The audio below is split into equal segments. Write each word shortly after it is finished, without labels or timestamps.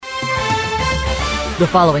The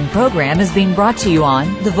following program is being brought to you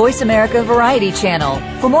on the Voice America Variety Channel.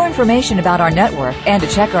 For more information about our network and to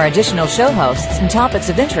check our additional show hosts and topics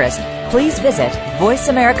of interest, please visit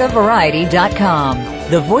voiceamericavariety.com.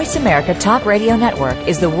 The Voice America Talk Radio Network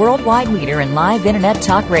is the worldwide leader in live Internet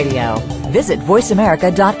talk radio. Visit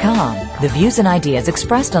voiceamerica.com. The views and ideas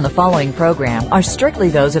expressed on the following program are strictly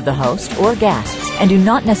those of the host or guests and do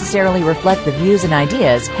not necessarily reflect the views and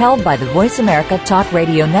ideas held by the Voice America Talk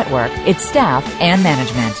Radio Network, its staff, and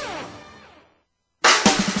management.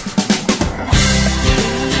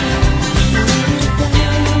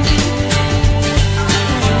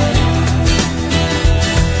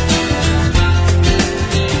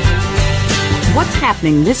 What's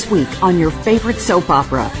happening this week on your favorite soap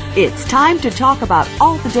opera? It's time to talk about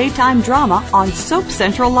all the daytime drama on Soap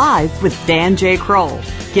Central Live with Dan J. Kroll.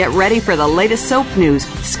 Get ready for the latest soap news,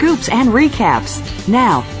 scoops, and recaps.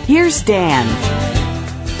 Now, here's Dan.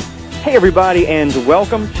 Hey everybody, and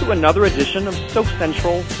welcome to another edition of Soap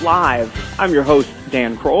Central Live. I'm your host,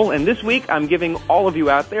 Dan Kroll, and this week I'm giving all of you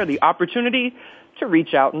out there the opportunity to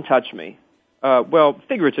reach out and touch me. Well,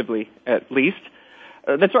 figuratively, at least.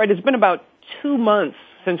 That's right, it's been about 2 months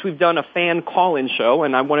since we've done a fan call-in show,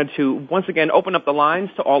 and I wanted to once again open up the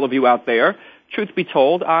lines to all of you out there. Truth be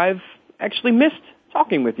told, I've actually missed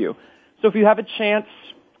talking with you. So if you have a chance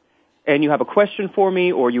and you have a question for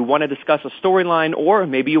me, or you want to discuss a storyline, or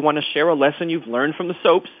maybe you want to share a lesson you've learned from the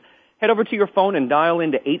soaps, head over to your phone and dial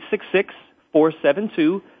into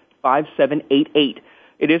 866-472-5788.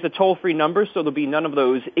 It is a toll-free number, so there'll be none of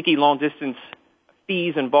those icky long-distance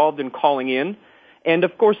fees involved in calling in. And,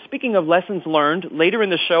 of course, speaking of lessons learned, later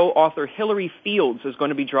in the show, author Hillary Fields is going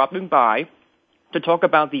to be dropping by to talk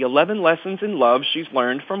about the 11 lessons in love she's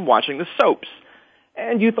learned from watching the soaps.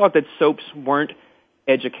 And you thought that soaps weren't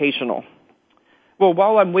educational. Well,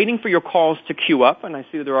 while I'm waiting for your calls to queue up, and I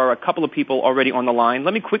see there are a couple of people already on the line,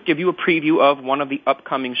 let me quick give you a preview of one of the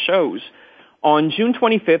upcoming shows. On June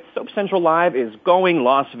 25th, Soap Central Live is going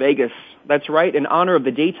Las Vegas. That's right, in honor of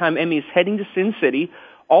the Daytime Emmys heading to Sin City.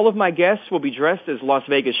 All of my guests will be dressed as Las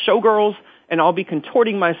Vegas showgirls, and I'll be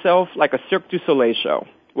contorting myself like a Cirque du Soleil show.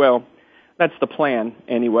 Well, that's the plan,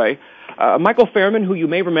 anyway. Michael Fairman, who you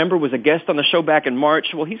may remember was a guest on the show back in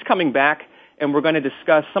March, well, he's coming back, and we're going to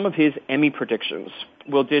discuss some of his Emmy predictions.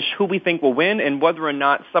 We'll dish who we think will win and whether or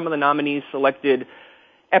not some of the nominees selected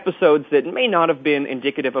episodes that may not have been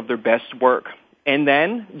indicative of their best work. And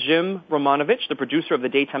then Jim Romanovich, the producer of the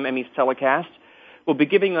Daytime Emmys telecast, will be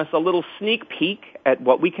giving us a little sneak peek at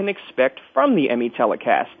what we can expect from the Emmy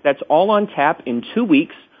telecast. That's all on tap in 2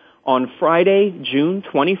 weeks on Friday, June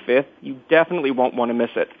 25th. You definitely won't want to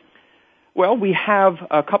miss it. Well, we have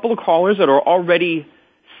a couple of callers that are already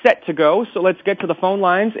set to go, so let's get to the phone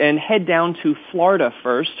lines and head down to Florida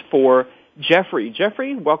first for Jeffrey.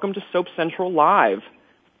 Jeffrey, welcome to Soap Central Live.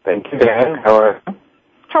 Thank you, Dan. How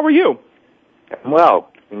are you?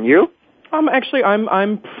 Well, and you?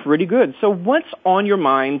 I'm pretty good. So what's on your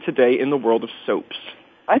mind today in the world of soaps?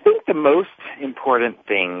 I think the most important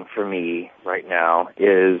thing for me right now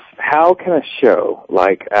is how can a show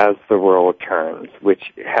like As the World Turns,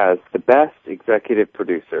 which has the best executive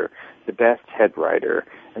producer, the best head writer,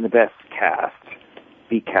 and the best cast,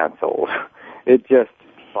 be canceled? It just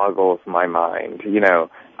boggles my mind. You know,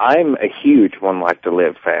 I'm a huge One Life to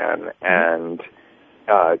Live fan, and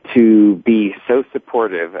to be so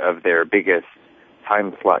supportive of their biggest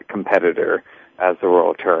time slot competitor, As the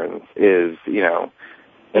World Turns, is, you know,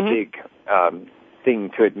 a big thing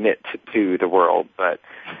to admit to the world. But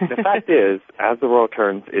the fact is, As the World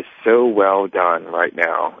Turns is so well done right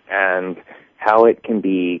now, and how it can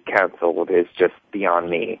be canceled is just beyond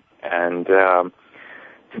me. And to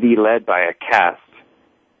be led by a cast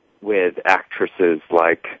with actresses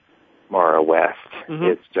like Mara West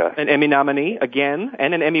is just an Emmy nominee again,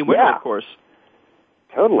 and an Emmy winner, of course.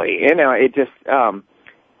 Totally. You know, it just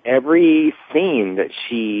every scene that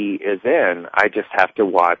she is in, I just have to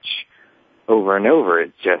watch over and over.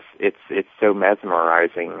 It's so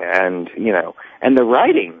mesmerizing, and you know, and the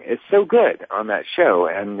writing is so good on that show,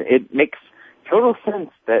 and it makes total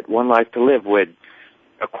sense that One Life to Live would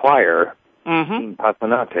acquire Dean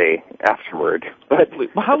Pasanate afterward. But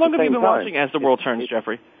how long have you been watching As the World Turns,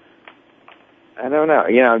 Jeffrey? I don't know.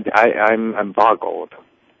 You know, I'm boggled.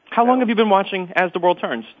 How long have you been watching As the World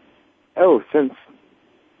Turns? Oh, since,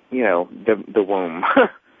 you know, the womb.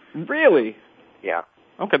 Really? Yeah.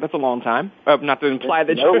 Okay, that's a long time. Not to imply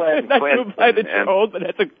that you're old, but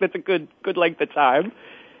that's a good length of time.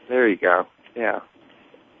 There you go. Yeah.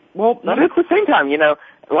 Well, but at the same time, you know,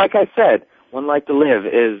 like I said, One Life to Live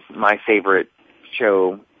is my favorite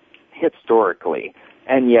show historically,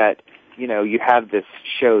 and yet, you have this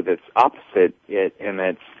show that's opposite it in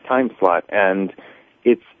its time slot, and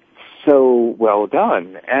it's so well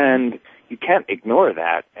done, and you can't ignore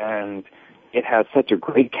that. And it has such a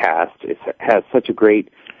great cast. It has such a great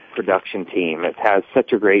production team. It has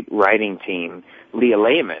such a great writing team. Leah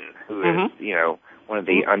Lehman, who is, one of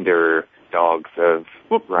the underdogs of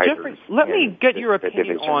writers. Jeffrey, let me get your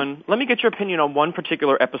opinion on one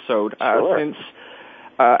particular episode. Sure. Since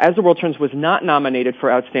As the World Turns was not nominated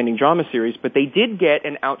for Outstanding Drama Series, but they did get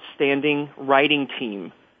an Outstanding Writing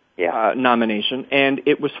Team nomination, and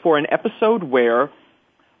it was for an episode where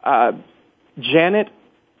Janet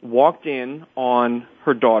walked in on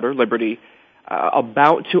her daughter, Liberty,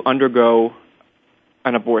 about to undergo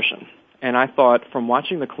an abortion. And I thought, from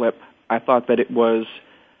watching the clip, I thought that it was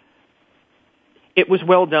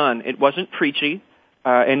well done. It wasn't preachy,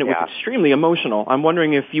 and it was extremely emotional. I'm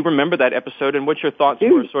wondering if you remember that episode and what your thoughts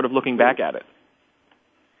were sort of looking back at it.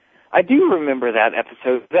 I do remember that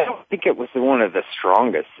episode. I don't think it was one of the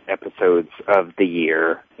strongest episodes of the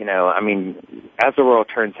year. As the World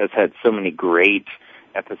Turns has had so many great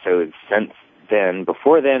episodes since then,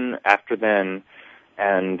 before then, after then,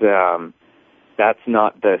 and that's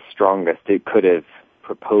not the strongest it could have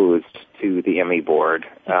proposed to the Emmy board.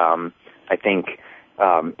 I think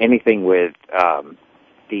anything with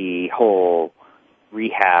the whole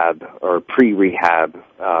rehab or pre-rehab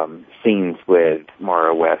scenes with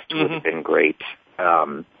Mara West would have been great.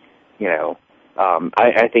 I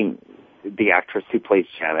think the actress who plays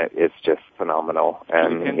Janet is just phenomenal,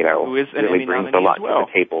 and really brings a lot to the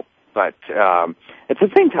table. But at the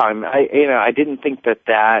same time, I didn't think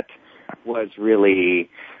that was really.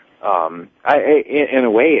 In a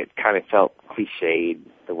way, it kind of felt cliched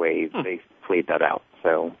the way they played that out.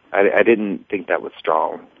 So I didn't think that was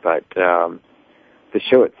strong, but. The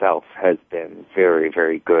show itself has been very,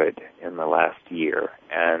 very good in the last year,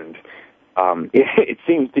 and it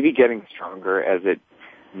seems to be getting stronger as it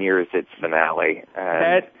nears its finale.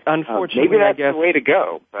 And, that, unfortunately, maybe that's I guess, the way to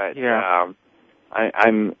go. But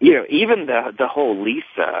I'm, even the whole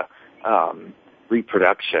Lisa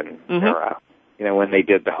reproduction era, when they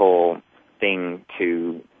did the whole thing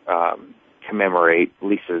to commemorate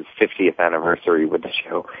Lisa's 50th anniversary with the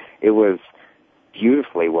show, it was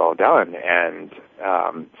beautifully well done, and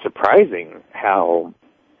surprising how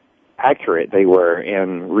accurate they were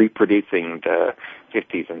in reproducing the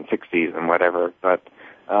 50s and 60s and whatever. But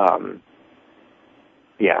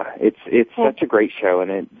it's such a great show,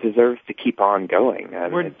 and it deserves to keep on going.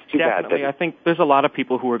 And it's too bad that I think there's a lot of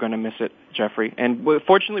people who are going to miss it, Jeffrey. And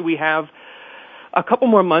fortunately, we have a couple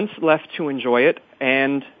more months left to enjoy it,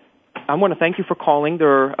 and I want to thank you for calling.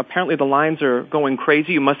 Apparently the lines are going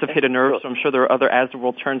crazy. You must have hit a nerve, so I'm sure there are other As the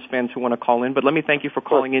World Turns fans who want to call in. But let me thank you for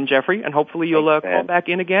calling in, Jeffrey, and hopefully you'll call back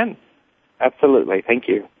in again. Absolutely. Thank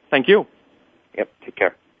you. Thank you. Yep, take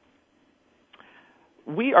care.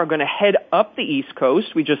 We are going to head up the East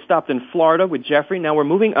Coast. We just stopped in Florida with Jeffrey. Now we're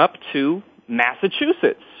moving up to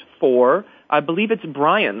Massachusetts for, I believe it's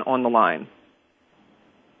Brian on the line.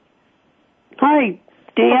 Hi,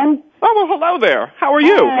 Dan. Oh, well, hello there. How are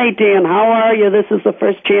you? Hi, Dan. How are you? This is the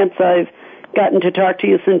first chance I've gotten to talk to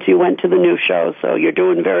you since you went to the new show, so you're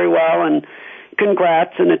doing very well, and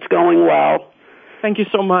congrats, and it's going well. Thank you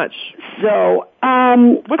so much. So, I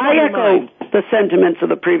echo the sentiments of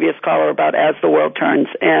the previous caller about As the World Turns,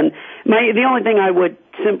 and the only thing I would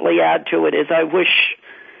simply add to it is I wish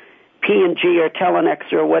P&G or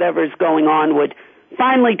Telenex or whatever's going on would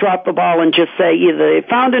finally drop the ball and just say either they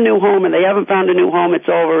found a new home or they haven't found a new home, it's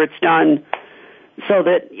over, it's done, so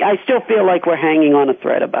that I still feel like we're hanging on a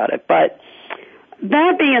thread about it. But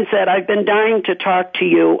that being said, I've been dying to talk to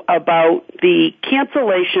you about the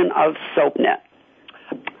cancellation of SoapNet.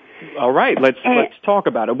 All right, let's talk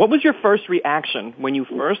about it. What was your first reaction when you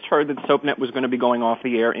first heard that SoapNet was going to be going off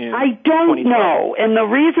the air in I don't know, and the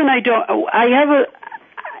reason I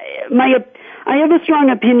have a strong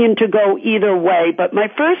opinion to go either way, but my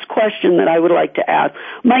first question that I would like to ask,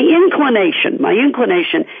 my inclination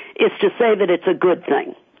is to say that it's a good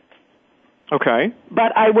thing. Okay.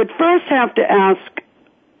 But I would first have to ask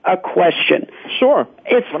a question. Sure.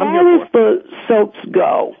 As far as the soaps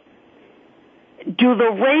go, do the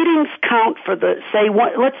ratings count for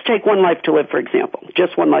let's take One Life to Live, for example,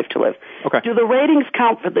 just One Life to Live. Okay. Do the ratings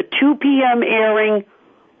count for the 2 p.m. airing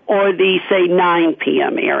or the, say, 9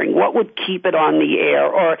 p.m. airing? What would keep it on the air?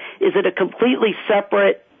 Or is it a completely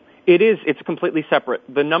separate? It is. It's completely separate.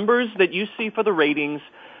 The numbers that you see for the ratings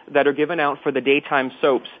that are given out for the daytime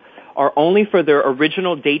soaps are only for their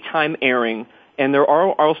original daytime airing, and there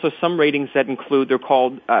are also some ratings that include, they're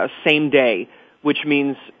called same day, which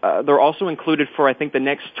means they're also included for, I think, the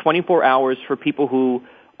next 24 hours for people who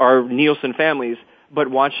our Nielsen families, but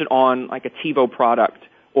watch it on like a TiVo product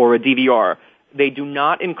or a DVR. They do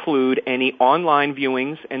not include any online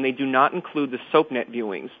viewings, and they do not include the SoapNet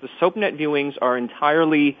viewings. The SoapNet viewings are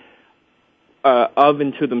entirely of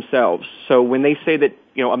and to themselves. So when they say that,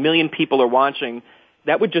 1 million people are watching,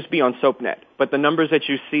 that would just be on SoapNet. But the numbers that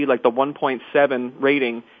you see, like the 1.7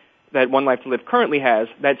 rating that One Life to Live currently has,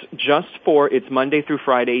 that's just for its Monday through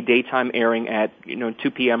Friday daytime airing at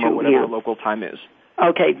 2 p.m. or whatever the local time is.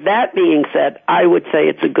 Okay, that being said, I would say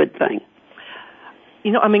it's a good thing.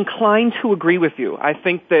 I'm inclined to agree with you. I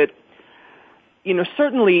think that,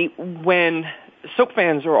 certainly when soap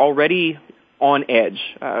fans are already on edge,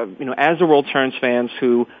 As the World Turns fans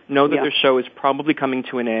who know that their show is probably coming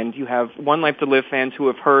to an end, you have One Life to Live fans who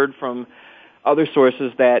have heard from other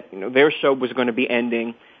sources that, their show was going to be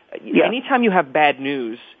ending. Yeah. Anytime you have bad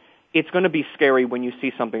news, it's going to be scary when you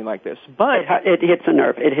see something like this. But it hits a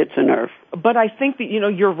nerve. It hits a nerve. But I think that,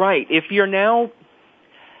 you're right. If you're now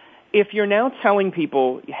telling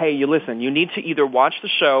people, hey, you need to either watch the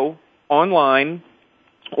show online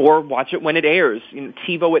or watch it when it airs,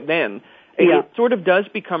 TiVo it then. Yeah. It sort of does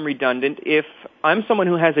become redundant. If I'm someone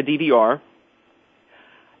who has a DVR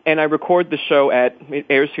and I record the show it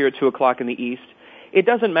airs here at 2 o'clock in the East, it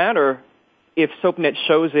doesn't matter if SoapNet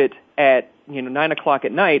shows it at 9 o'clock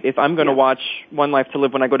at night if I'm going to watch One Life to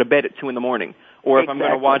Live when I go to bed at 2 in the morning, or if I'm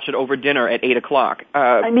going to watch it over dinner at 8 o'clock.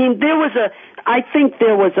 I think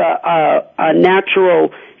there was a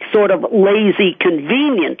natural sort of lazy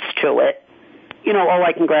convenience to it.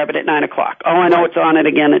 I can grab it at 9 o'clock. I know it's on it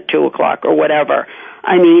again at 2 o'clock or whatever.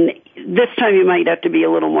 This time you might have to be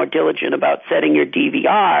a little more diligent about setting your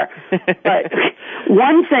DVR. But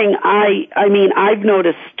one thing I've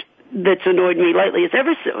noticed that's annoyed me lately is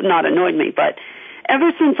not annoyed me, but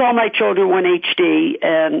ever since all my children went HD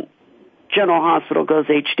and General Hospital goes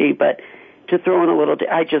HD, but to throw in a little,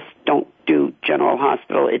 I just don't do General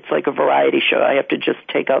Hospital. It's like a variety show. I have to just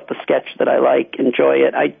take out the sketch that I like, enjoy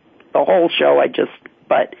it. The whole show,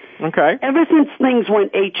 but okay. Ever since things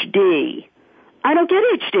went HD, I don't get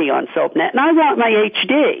HD on SoapNet, and I want my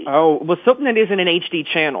HD. Oh, well, SoapNet isn't an HD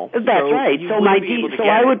channel. That's right. So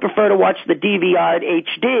I would prefer to watch the DVR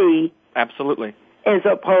HD. Absolutely. As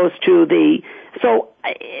opposed to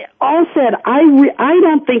all said, I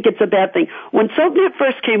don't think it's a bad thing. When SoapNet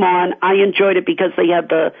first came on, I enjoyed it because they had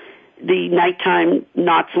the nighttime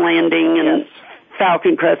Knots Landing and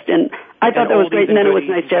Falcon Crest, and I thought that was great, and then it was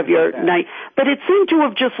nice to have your night. But it seemed to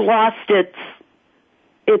have just lost its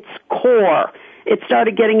core. It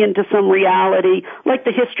started getting into some reality, like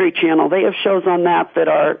the History Channel. They have shows on that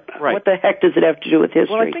are, right. What the heck does it have to do with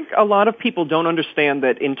history? Well, I think a lot of people don't understand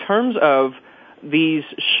that in terms of these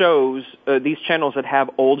shows, these channels that have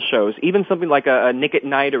old shows, even something like a Nick at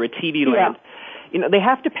Night or a TV Land, they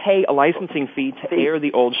have to pay a licensing fee to air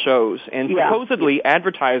the old shows. And supposedly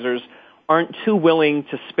advertisers aren't too willing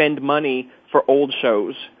to spend money for old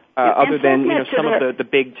shows. Other than some of the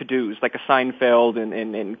big to-dos, like a Seinfeld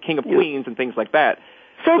and King of Queens and things like that.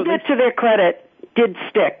 SoapNet, to their credit, did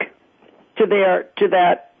stick to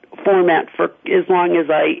that format for as long as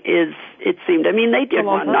it seemed. They did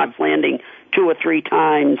run Knots Landing 2 or 3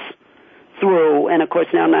 times through, and of course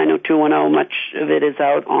now 90210, much of it is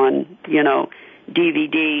out on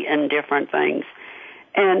DVD and different things.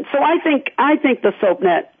 And so I think the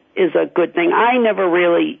SoapNet is a good thing. I never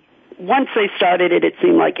really. Once they started it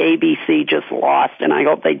seemed like ABC just lost, and I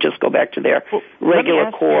hope they just go back to their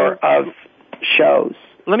regular core of shows.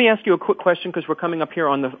 Let me ask you a quick question because we're coming up here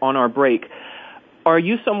on our break. Are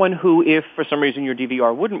you someone who, if for some reason your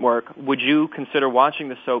DVR wouldn't work, would you consider watching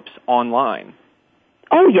the soaps online?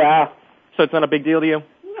 Oh, yeah. So it's not a big deal to you?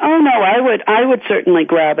 Oh, no, I would certainly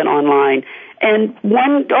grab it online. And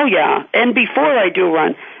and before I do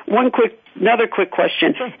run, another quick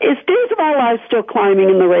question. Sure. Is Days of Our Lives still climbing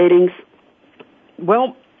in the ratings?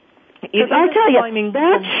 Well, I'll tell you,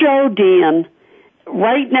 that show, Dan,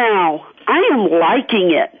 right now, I am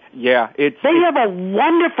liking it. Yeah, they have a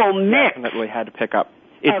wonderful mix. Definitely had to pick up.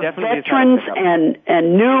 Veterans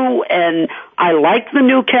and new, and I like the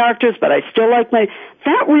new characters, but I still like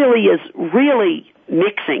that really is really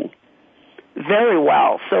mixing very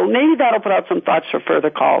well. So maybe that'll put out some thoughts for further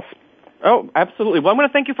calls. Oh, absolutely. Well, I want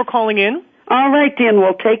to thank you for calling in. All right, Dan.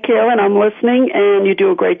 Well, take care, and I'm listening, and you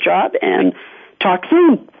do a great job, and talk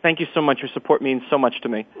soon. Thank you so much. Your support means so much to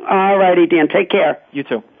me. All righty, Dan. Take care. You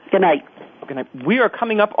too. Good night. Good night. We are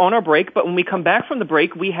coming up on our break, but when we come back from the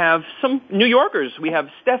break, we have some New Yorkers. We have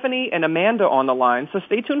Stephanie and Amanda on the line, so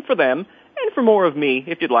stay tuned for them, and for more of me,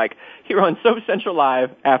 if you'd like, here on Soap Central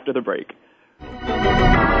Live after the break.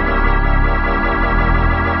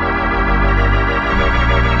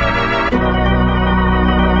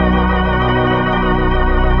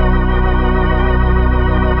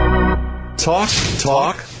 Talk,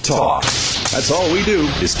 talk, talk. That's all we do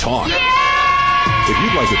is talk. If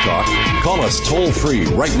you'd like to talk, call us toll-free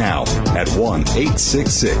right now at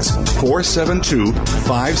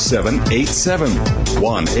 1-866-472-5787.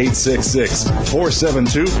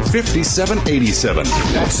 1-866-472-5787.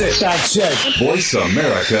 That's it.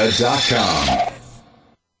 VoiceAmerica.com.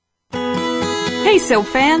 Hey, soap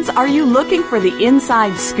fans, are you looking for the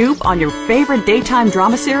inside scoop on your favorite daytime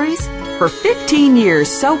drama series? For 15 years,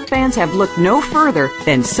 soap fans have looked no further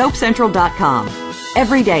than SoapCentral.com.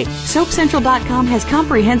 Every day, SoapCentral.com has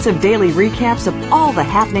comprehensive daily recaps of all the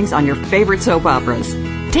happenings on your favorite soap operas.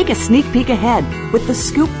 Take a sneak peek ahead with the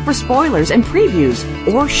scoop for spoilers and previews,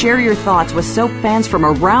 or share your thoughts with soap fans from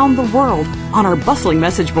around the world on our bustling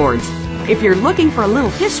message boards. If you're looking for a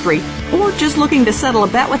little history, or just looking to settle a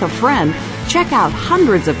bet with a friend, check out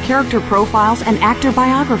hundreds of character profiles and actor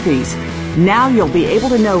biographies. Now you'll be able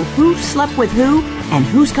to know who slept with who and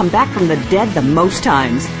who's come back from the dead the most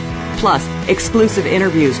times. Plus, exclusive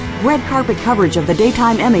interviews, red carpet coverage of the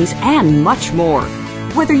daytime Emmys, and much more.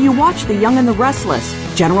 Whether you watch The Young and the Restless,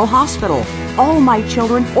 General Hospital, All My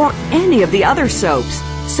Children, or any of the other soaps,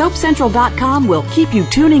 SoapCentral.com will keep you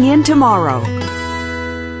tuning in tomorrow.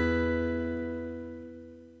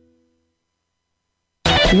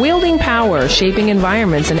 Wielding power, shaping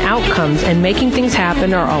environments and outcomes, and making things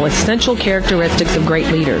happen are all essential characteristics of great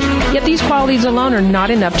leaders. Yet these qualities alone are not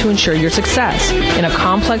enough to ensure your success. In a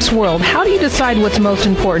complex world, how do you decide what's most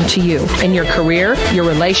important to you? In your career, your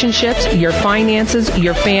relationships, your finances,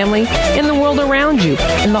 your family, in the world around you,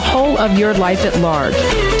 in the whole of your life at large?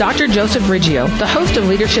 Dr. Joseph Riggio, the host of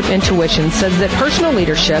Leadership Intuition, says that personal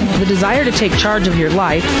leadership, the desire to take charge of your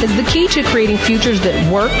life, is the key to creating futures that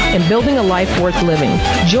work and building a life worth living.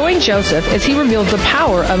 Join Joseph as he reveals the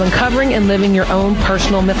power of uncovering and living your own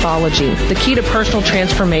personal mythology, the key to personal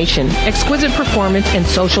transformation, exquisite performance, and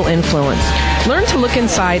social influence. Learn to look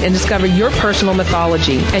inside and discover your personal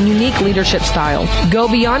mythology and unique leadership style. Go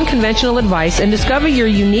beyond conventional advice and discover your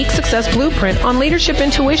unique success blueprint on Leadership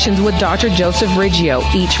Intuitions with Dr. Joseph Riggio,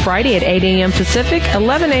 each Friday at 8 a.m. Pacific,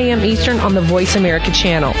 11 a.m. Eastern on the Voice America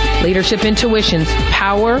channel. Leadership Intuitions,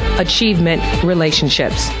 power, achievement,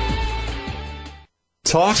 relationships.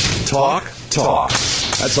 Talk, talk, talk.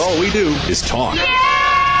 That's all we do is talk.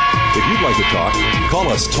 If you'd like to talk, call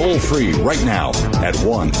us toll-free right now at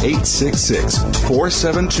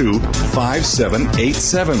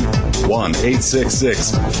 1-866-472-5787.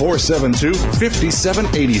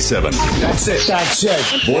 1-866-472-5787. That's it.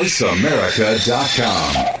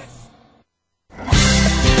 VoiceAmerica.com.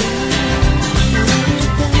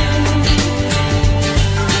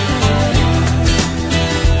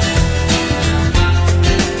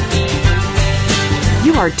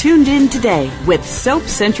 You are tuned in today with Soap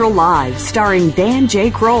Central Live, starring Dan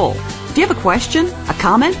J. Kroll. Do you have a question, a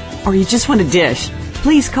comment, or you just want to dish?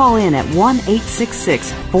 Please call in at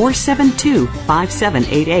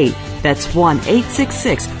 1-866-472-5788. That's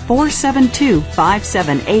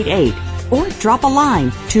 1-866-472-5788. Or drop a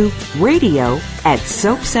line to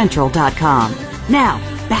radio@soapcentral.com. Now,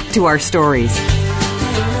 back to our stories.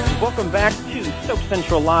 Welcome back to Soap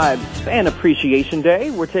Central Live's Fan Appreciation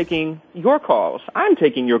Day. We're taking your calls. I'm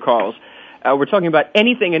taking your calls. We're talking about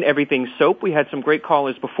anything and everything soap. We had some great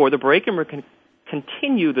callers before the break, and we're going to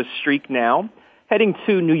continue the streak now, heading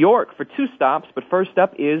to New York for two stops. But first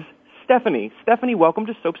up is Stephanie. Stephanie, welcome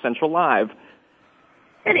to Soap Central Live.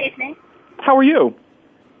 Good evening. How are you?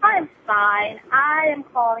 I'm fine. I am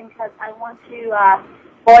calling because I want to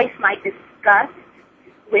voice my disgust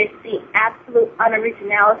with the absolute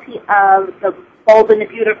unoriginality of the Bold and the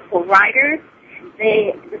Beautiful writers.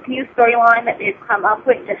 This new storyline that they've come up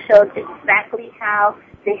with just shows exactly how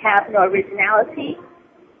they have no originality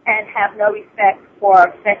and have no respect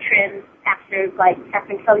for veteran actors like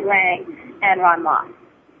Catherine Kelly Lang and Ron Moss.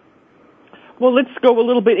 Well, let's go a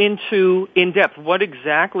little bit into in-depth. What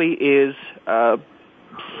exactly is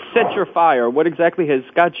set your fire? What exactly has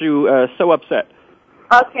got you so upset?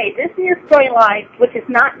 Okay, this new storyline, which is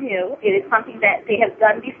not new, it is something that they have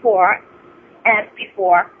done before,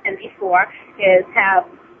 is have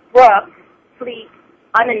Brooke sleep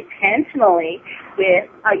unintentionally with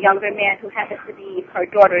a younger man who happens to be her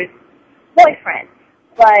daughter's boyfriend.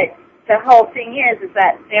 But the whole thing is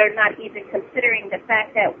that they're not even considering the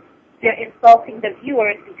fact that they're insulting the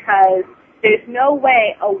viewers, because there's no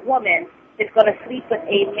way a woman is going to sleep with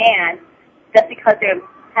a man just because they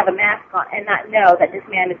have a mask on and not know that this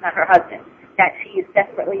man is not her husband, that she is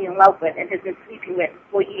desperately in love with and has been sleeping with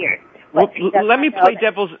for years. Well, let me play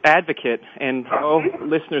devil's advocate, and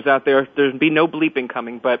listeners out there, there'll be no bleeping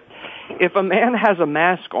coming, but if a man has a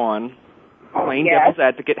mask on, playing devil's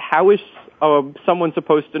advocate, how is someone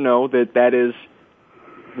supposed to know that is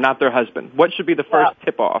not their husband? What should be the first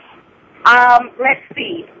tip-off? Let's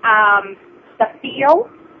see. The feel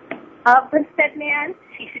of the said man.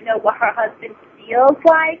 She should know what her husband feels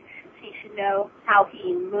like. She should know how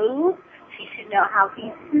he moves. She should know how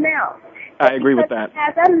he smells. I agree with that. He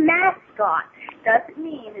has a mask on doesn't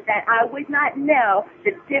mean that I would not know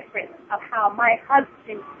the difference of how my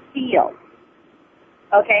husband feels.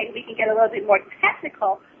 Okay, we can get a little bit more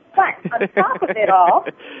technical, but on top of it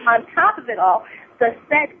all, the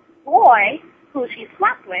said boy who she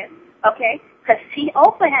slept with, okay, because she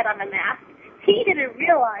also had on a mask, he didn't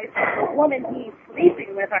realize that the woman he's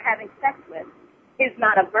sleeping with or having sex with is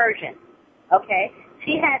not a virgin, okay?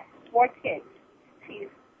 She had 4 kids. She's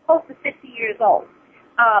close to 50 years old.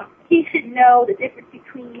 He should know the difference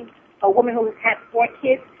between a woman who has had 4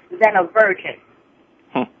 kids than a virgin.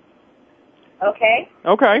 Okay?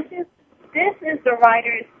 Okay. This is the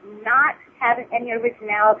writers not having any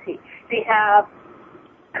originality. They have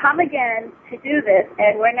come again to do this,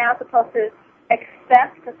 and we're now supposed to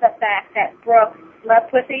accept the fact that Brooke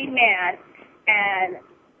slept with a man, and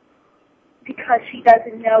because she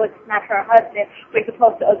doesn't know it's not her husband, we're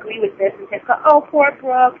supposed to agree with this and say, oh, poor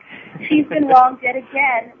Brooke, she's been long dead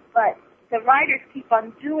again. But the writers keep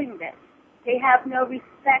on doing this. They have no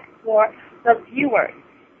respect for the viewers.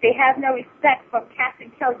 They have no respect for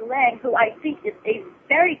Catherine Kelly Lang, who I think is a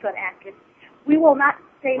very good actress. We will not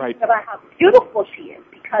say anything about how beautiful she is,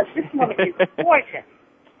 because this woman is gorgeous.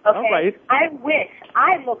 Okay? All right. I wish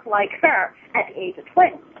I looked like her at the age of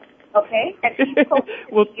 20. Okay? And she's close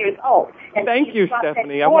to 50 years old. And thank you,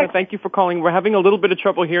 Stephanie. I want to thank you for calling. We're having a little bit of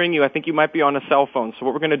trouble hearing you. I think you might be on a cell phone. So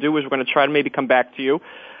what we're going to do is we're going to try to maybe come back to you.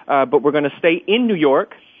 But we're going to stay in New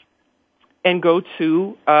York and go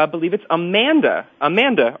to, I believe it's Amanda.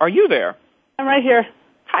 Amanda, are you there? I'm right here.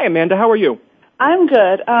 Hi, Amanda. How are you? I'm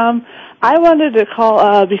good. I wanted to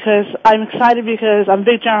call because I'm excited because I'm a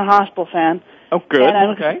big General Hospital fan. Oh, good.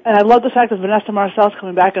 And I love the fact that Vanessa Marcel's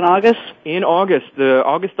coming back in August. In August,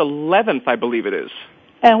 August 11th, I believe it is.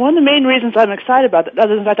 And one of the main reasons I'm excited about it,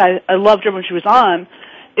 other than the fact I loved her when she was on,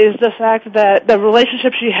 is the fact that the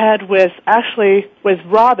relationship she had with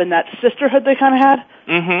Robin, that sisterhood they kind of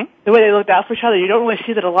had, the way they looked out for each other, you don't really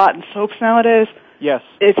see that a lot in soaps nowadays. Yes.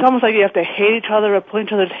 It's almost like you have to hate each other or pull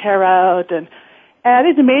each other's hair out. And I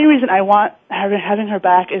think the main reason I want having her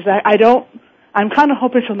back is that I'm kind of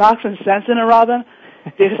hoping she'll knock some sense into Robin,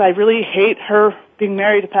 because I really hate her being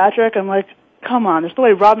married to Patrick. I'm like, come on, there's no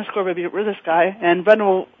way Robin's going to be with this guy. And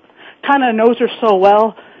Brendan kind of knows her so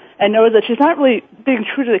well and knows that she's not really being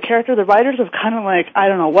true to the character. The writers have kind of like, I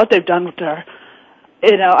don't know what they've done with her.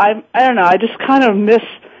 You know, I don't know. I just kind of miss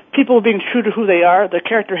people being true to who they are, their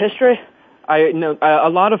character history. I know a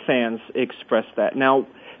lot of fans express that. Now,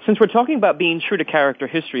 since we're talking about being true to character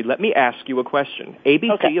history, let me ask you a question.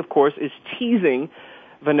 ABC, of course, is teasing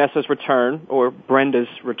Vanessa's return, or Brenda's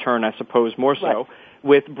return, I suppose, more so,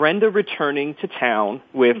 with Brenda returning to town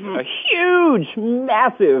with a huge,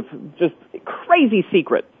 massive, just crazy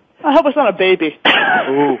secret. I hope it's not a baby.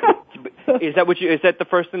 Ooh. Is that the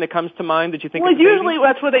first thing that comes to mind that you think? Well, usually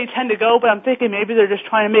that's where they tend to go, but I'm thinking maybe they're just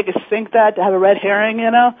trying to make us think that, to have a red herring, you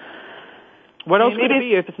know? What else would it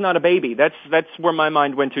be if it's not a baby? That's where my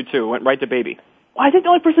mind went to, too. Went right to baby. Well, I think the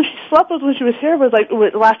only person she slept with when she was here was,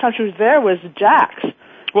 the last time she was there was Jax.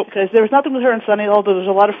 Well, because there was nothing with her and Sonny, although there was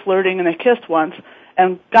a lot of flirting, and they kissed once,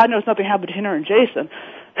 and God knows nothing happened between her and Jason.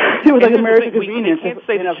 It was like a marriage of convenience. We can't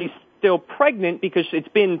say that she's still pregnant because it's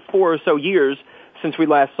been 4 or so years since we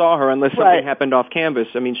last saw her, unless something happened off canvas.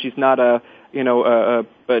 I mean, she's not an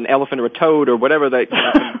elephant or a toad or whatever that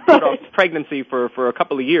put off pregnancy for a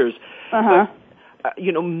couple of years. But,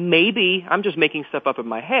 maybe, I'm just making stuff up in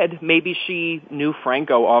my head, maybe she knew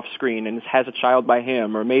Franco off screen and has a child by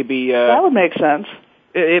him, or maybe... that would make sense.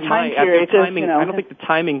 It might. Timing, I don't think the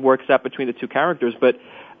timing works out between the two characters, but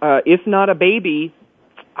if not a baby,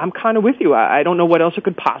 I'm kind of with you. I don't know what else it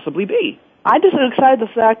could possibly be. I just am excited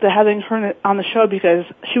the fact that having her on the show, because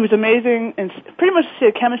she was amazing and pretty much she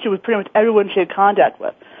had chemistry with pretty much everyone she had contact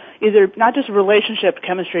with. Either not just relationship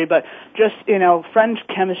chemistry, but just, friend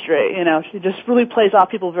chemistry. She just really plays off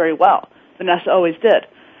people very well. Vanessa always did.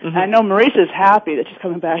 And I know Maurice is happy that she's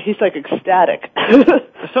coming back. He's like ecstatic.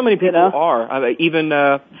 So many people are. Even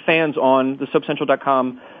fans on the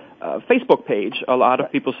SoapCentral.com Facebook page, a lot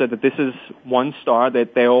of people said that this is one star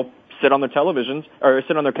that they'll sit on their televisions or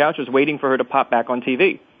sit on their couches waiting for her to pop back on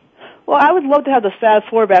TV. Well, I would love to have the Fab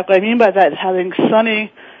Four back. What I mean by that is having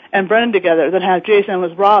Sonny and Brendan together, then have Jason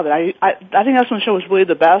with Robin. I think that's when the show was really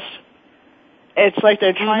the best. It's like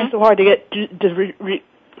they're trying so hard to get to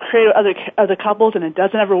create other couples, and it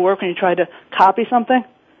doesn't ever work when you try to copy something.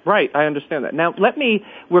 Right, I understand that. Now,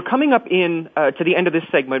 we're coming up to the end of this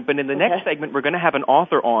segment, but in the next segment, we're going to have an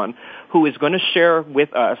author on who is going to share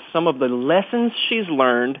with us some of the lessons she's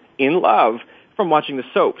learned in love from watching the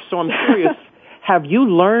soaps. So I'm curious, have you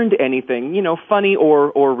learned anything, funny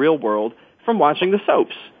or real world, from watching the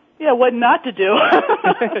soaps? Yeah, what not to do.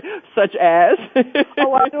 Such as?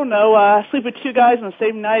 I don't know, sleep with two guys on the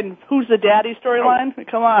same night and who's the daddy storyline?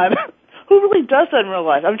 Come on. Who really does that in real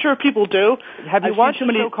life? I'm sure people do. Have you watched a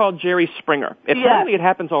show called Jerry Springer? Apparently it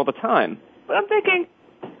happens all the time. But I'm thinking,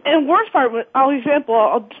 and the worst part, I'll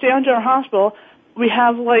stay on General Hospital. We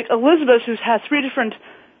have, Elizabeth, who's had 3 different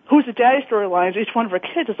who's the daddy storylines. Each one of her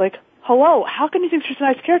kids is like, hello, how can you think she's a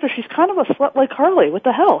nice character? She's kind of a slut like Harley. What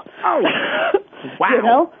the hell? Oh,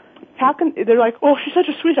 wow. They're like, oh, she's such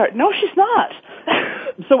a sweetheart. No, she's not.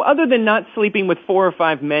 So other than not sleeping with 4 or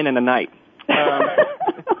 5 men in a night,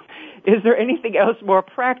 is there anything else more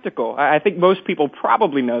practical? I think most people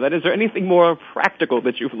probably know that. Is there anything more practical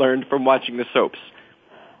that you've learned from watching the soaps?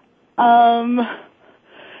 Probably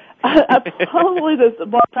the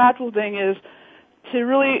more practical thing is to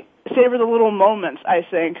really savor the little moments, I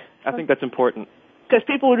think. I think that's important. Because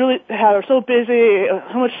people are so busy,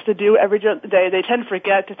 so much to do every day, they tend to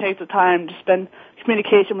forget to take the time to spend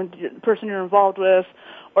communication with the person you're involved with,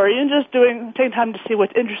 or even just taking time to see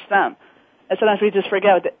what interests them. And sometimes we just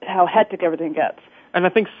forget how hectic everything gets. And I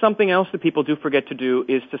think something else that people do forget to do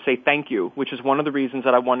is to say thank you, which is one of the reasons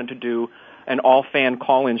that I wanted to do an all-fan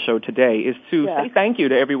call-in show today, is to say thank you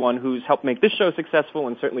to everyone who's helped make this show successful,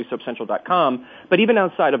 and certainly SoapCentral.com, but even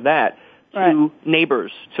outside of that, to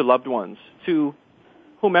neighbors, to loved ones, to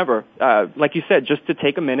whomever, like you said, just to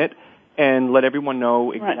take a minute and let everyone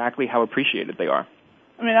know exactly how appreciated they are.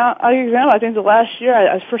 I mean, I think the last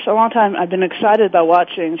year, for a long time, I've been excited about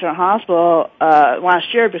watching General Hospital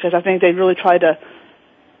last year because I think they really tried to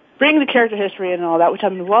bring the character history and all that, which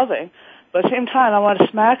I've been loving. But at the same time, I want to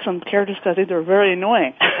smack some characters because I think they're very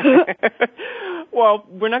annoying. Well,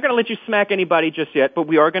 we're not going to let you smack anybody just yet, but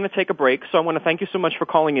we are going to take a break. So I want to thank you so much for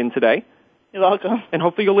calling in today. You're welcome. And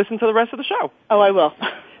hopefully you'll listen to the rest of the show. Oh, I will.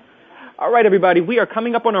 All right, everybody, we are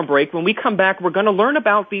coming up on our break. When we come back, we're going to learn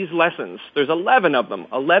about these lessons. There's 11 of them,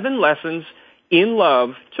 11 lessons in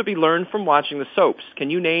love to be learned from watching the soaps.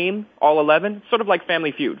 Can you name all 11? Sort of like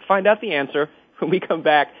Family Feud. Find out the answer when we come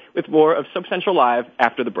back with more of Soap Central Live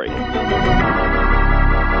after the break.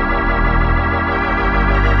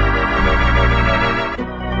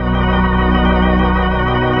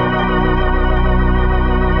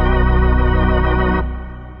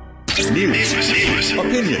 News,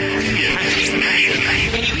 opinion,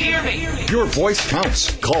 Can you hear me? Your voice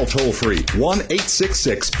counts. Call toll free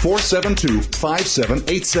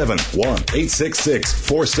 1-866-472-5787.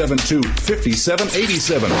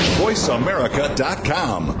 1-866-472-5787.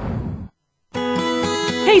 VoiceAmerica.com.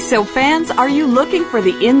 Hey, Soap fans, are you looking for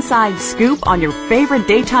the inside scoop on your favorite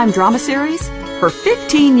daytime drama series? For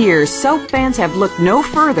 15 years, Soap fans have looked no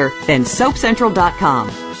further than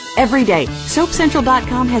SoapCentral.com. Every day,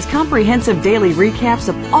 SoapCentral.com has comprehensive daily recaps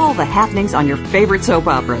of all the happenings on your favorite soap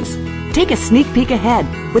operas. Take a sneak peek ahead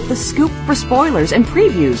with the scoop for spoilers and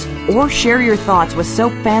previews, or share your thoughts with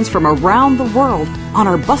soap fans from around the world on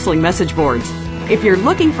our bustling message boards. If you're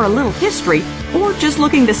looking for a little history, or just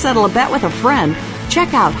looking to settle a bet with a friend,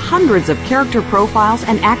 check out hundreds of character profiles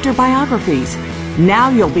and actor biographies. Now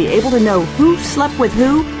you'll be able to know who slept with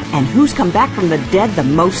who and who's come back from the dead the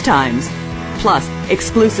most times. Plus,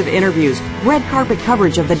 exclusive interviews, red carpet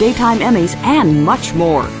coverage of the daytime Emmys, and much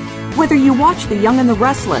more. Whether you watch The Young and the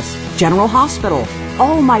Restless, General Hospital,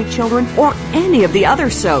 All My Children, or any of the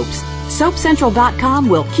other soaps, SoapCentral.com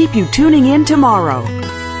will keep you tuning in tomorrow.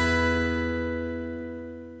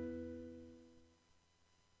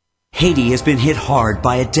 Haiti has been hit hard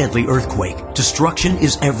by a deadly earthquake. Destruction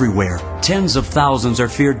is everywhere. Tens of thousands are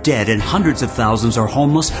feared dead and hundreds of thousands are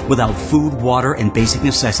homeless without food, water, and basic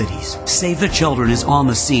necessities. Save the Children is on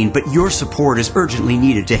the scene, but your support is urgently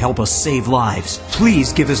needed to help us save lives.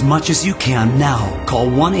 Please give as much as you can now. Call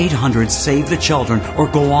 1-800-SAVE-THE-CHILDREN or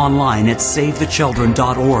go online at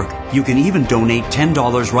SaveTheChildren.org. You can even donate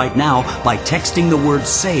 $10 right now by texting the word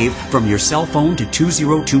SAVE from your cell phone to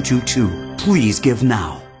 20222. Please give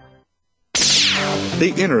now.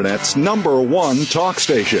 The Internet's #1 talk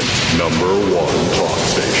station. #1 talk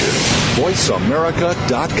station.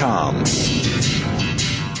 VoiceAmerica.com.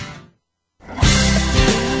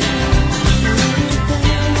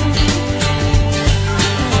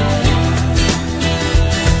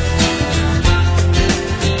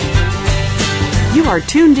 You are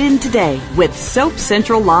tuned in today with Soap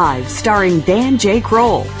Central Live, starring Dan J.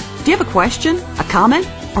 Kroll. Do you have a question, a comment,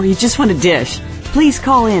 or you just want to dish? Please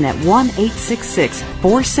call in at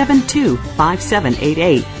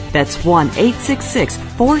 1-866-472-5788. That's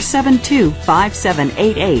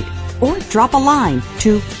 1-866-472-5788. Or drop a line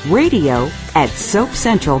to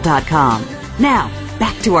radio@soapcentral.com. Now,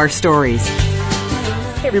 back to our stories.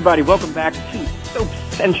 Hey everybody, welcome back to Soap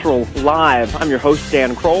Central Live. I'm your host,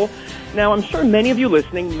 Dan Kroll. Now, I'm sure many of you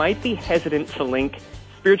listening might be hesitant to link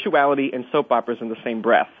spirituality and soap operas in the same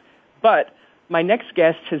breath. But my next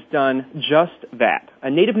guest has done just that. A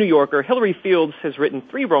native New Yorker, Hillary Fields, has written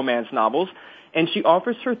 3 romance novels, and she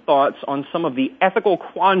offers her thoughts on some of the ethical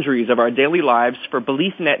quandaries of our daily lives for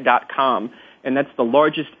BeliefNet.com, and that's the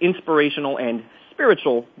largest inspirational and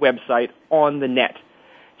spiritual website on the net.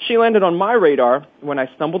 She landed on my radar when I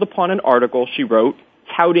stumbled upon an article she wrote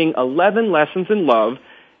touting 11 lessons in love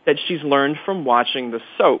that she's learned from watching the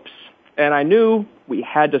soaps. And I knew we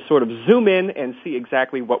had to sort of zoom in and see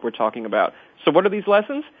exactly what we're talking about. So what are these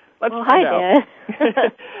lessons? Let's find out.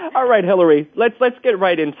 Dan. All right, Hillary, let's get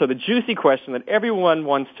right into the juicy question that everyone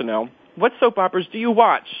wants to know. What soap operas do you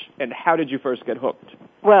watch, and how did you first get hooked?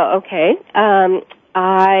 Well, okay.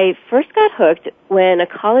 I first got hooked when a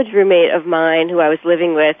college roommate of mine who I was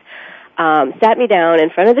living with sat me down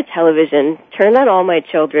in front of the television, turned on All My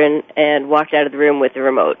Children, and walked out of the room with the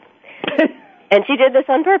remote. And she did this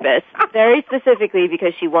on purpose, very specifically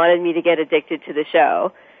because she wanted me to get addicted to the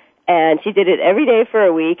show. And she did it every day for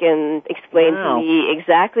a week and explained to me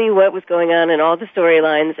exactly what was going on in all the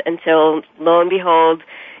storylines until, lo and behold,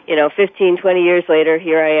 15, 20 years later,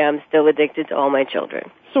 here I am still addicted to All My Children.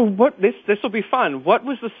 So this will be fun. What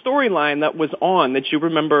was the storyline that was on that you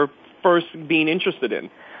remember first being interested in?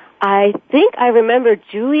 I think I remember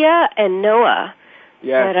Julia and Noah.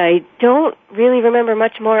 Yes. But I don't really remember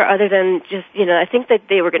much more other than just, I think that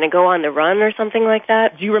they were going to go on the run or something like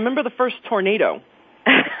that. Do you remember the first tornado?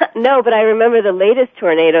 No, but I remember the latest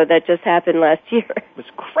tornado that just happened last year. It was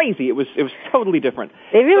crazy. It was totally different.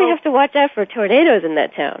 They really have to watch out for tornadoes in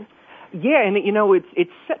that town. Yeah, and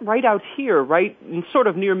it's set right out here, right sort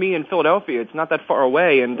of near me in Philadelphia. It's not that far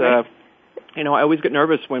away, and right. I always get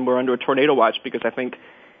nervous when we're under a tornado watch because I think,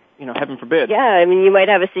 heaven forbid. Yeah, I mean, you might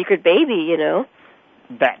have a secret baby,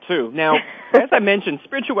 That too. Now, as I mentioned,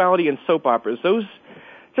 spirituality and soap operas, those,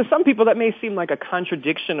 to some people, that may seem like a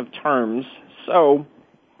contradiction of terms. So,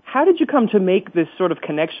 how did you come to make this sort of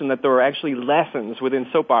connection that there are actually lessons within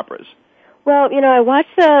soap operas? Well, I watch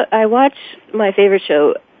my favorite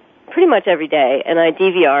show pretty much every day, and I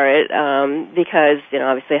DVR it because,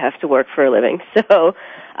 obviously I have to work for a living. So,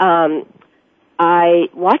 I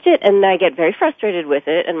watch it, and I get very frustrated with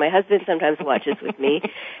it, and my husband sometimes watches with me.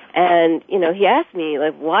 And, he asked me,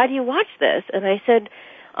 why do you watch this? And I said,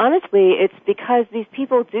 honestly, it's because these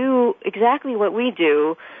people do exactly what we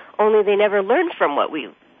do, only they never learn from what we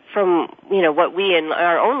in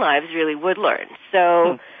our own lives really would learn.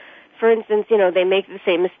 So, for instance, they make the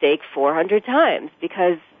same mistake 400 times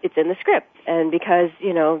because it's in the script, and because,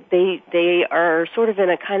 they are sort of in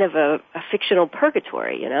a kind of a fictional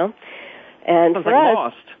purgatory, And sounds for like us,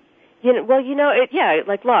 Lost.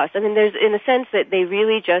 Like Lost. I mean, there's in the sense that they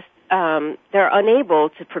really just they're unable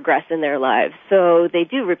to progress in their lives, so they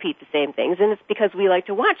do repeat the same things, and it's because we like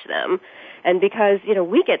to watch them, and because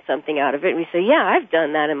we get something out of it. And we say, yeah, I've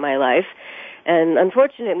done that in my life, and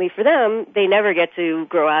unfortunately for them, they never get to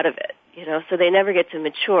grow out of it. So they never get to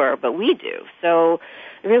mature, but we do. So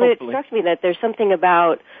really, Hopefully. It struck me that there's something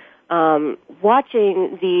about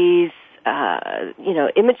watching these.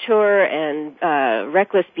 Immature and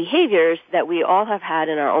reckless behaviors that we all have had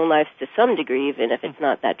in our own lives to some degree, even if it's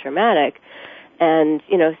not that traumatic. And,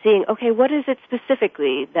 seeing, okay, what is it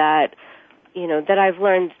specifically that, that I've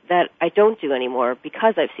learned that I don't do anymore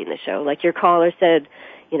because I've seen the show? Like your caller said,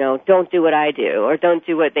 don't do what I do or don't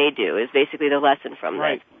do what they do is basically the lesson from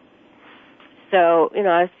right. this. So,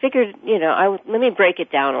 I figured, let me break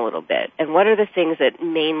it down a little bit. And what are the things that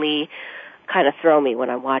mainly kind of throw me when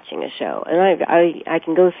I'm watching a show, and I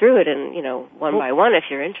can go through it and one by one if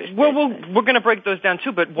you're interested. Well, we're going to break those down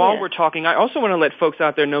too. But while we're talking, I also want to let folks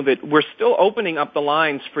out there know that we're still opening up the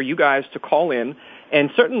lines for you guys to call in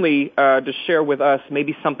and certainly to share with us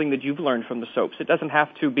maybe something that you've learned from the soaps. It doesn't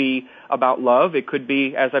have to be about love. It could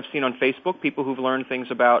be, as I've seen on Facebook, people who've learned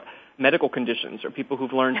things about medical conditions or people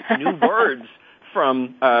who've learned new words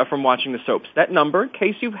from watching the soaps. That number, in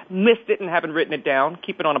case you've missed it and haven't written it down,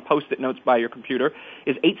 keep it on a Post-it notes by your computer,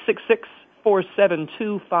 is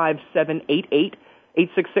 866-472-5788.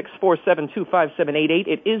 866-472-5788.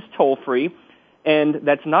 It is toll-free, and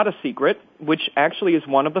that's not a secret, which actually is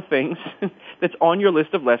one of the things that's on your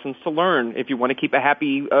list of lessons to learn if you want to keep a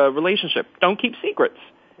happy relationship. Don't keep secrets.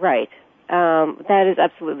 Right. That is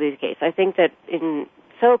absolutely the case. I think that in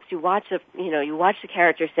soaps, you watch the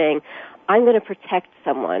character saying, I'm going to protect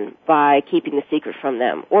someone by keeping the secret from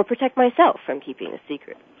them, or protect myself from keeping the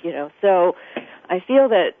secret, So I feel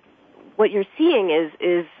that what you're seeing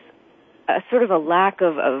is a sort of a lack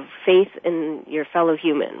of faith in your fellow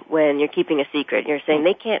human when you're keeping a secret. You're saying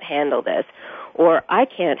they can't handle this, or I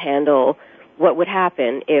can't handle what would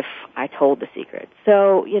happen if I told the secret.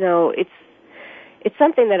 So, it's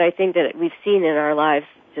something that I think that we've seen in our lives.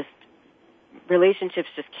 Just relationships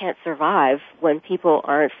just can't survive when people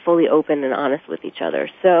aren't fully open and honest with each other.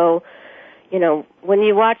 So, when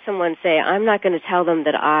you watch someone say, I'm not going to tell them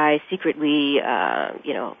that I secretly,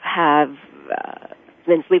 have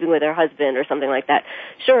been sleeping with their husband or something like that,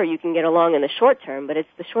 sure, you can get along in the short term, but it's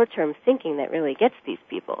the short-term thinking that really gets these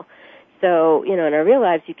people. So, in our real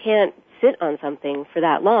lives, you can't sit on something for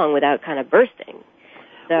that long without kind of bursting.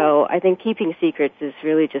 So I think keeping secrets is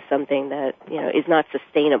really just something that, is not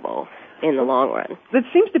sustainable in the long run. That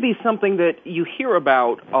seems to be something that you hear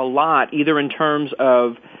about a lot, either in terms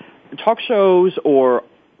of talk shows or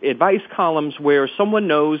advice columns where someone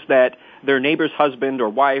knows that their neighbor's husband or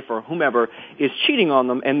wife or whomever is cheating on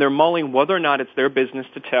them, and they're mulling whether or not it's their business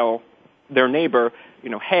to tell their neighbor,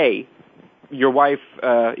 hey, your wife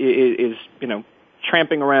is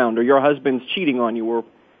tramping around, or your husband's cheating on you, or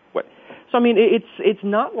what. So, I mean, it's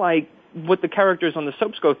not like what the characters on the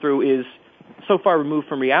soaps go through is so far removed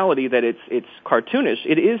from reality that it's cartoonish.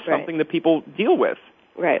 It is something that people deal with.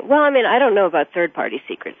 Right. Well, I mean, I don't know about third-party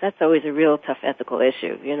secrets. That's always a real tough ethical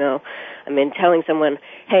issue, I mean, telling someone,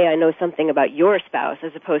 hey, I know something about your spouse,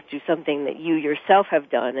 as opposed to something that you yourself have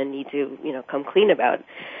done and need to, come clean about.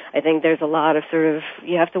 I think there's a lot of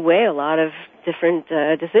you have to weigh a lot of different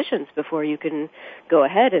decisions before you can go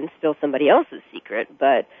ahead and spill somebody else's secret.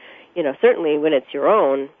 But, certainly when it's your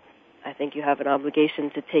own, I think you have an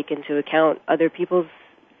obligation to take into account other people's,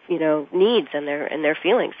 needs and their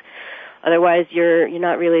feelings. Otherwise, you're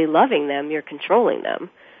not really loving them; you're controlling them,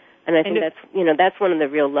 and I think that's one of the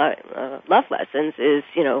real love lessons. Is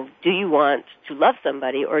do you want to love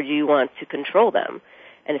somebody or do you want to control them?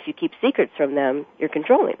 And if you keep secrets from them, you're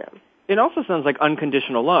controlling them. It also sounds like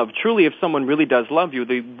unconditional love. Truly, if someone really does love you,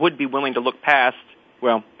 they would be willing to look past.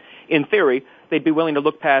 Well, in theory, they'd be willing to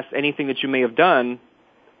look past anything that you may have done.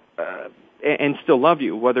 And still love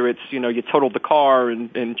you, whether it's, you totaled the car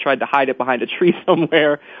and tried to hide it behind a tree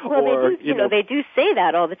somewhere. Well, or, they do say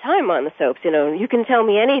that all the time on the soaps, you can tell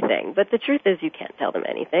me anything, but the truth is you can't tell them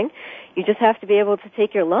anything. You just have to be able to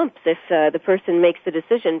take your lumps if the person makes the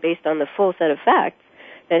decision based on the full set of facts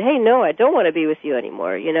that, hey, no, I don't want to be with you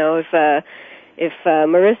anymore. If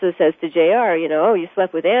Marissa says to JR, oh, you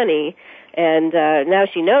slept with Annie, and now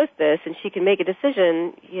she knows this, and she can make a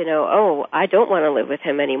decision, oh, I don't want to live with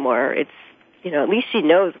him anymore. It's, at least she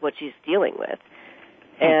knows what she's dealing with.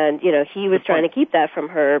 And, he was trying to keep that from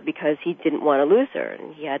her because he didn't want to lose her,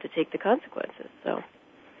 and he had to take the consequences. So,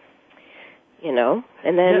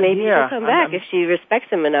 and then maybe she'll come back if she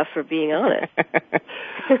respects him enough for being honest.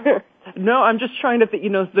 No, I'm just trying to think,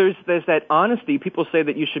 there's that honesty. People say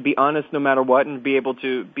that you should be honest no matter what and be able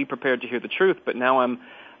to be prepared to hear the truth. But now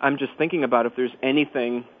I'm just thinking about if there's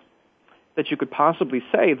anything that you could possibly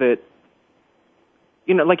say that,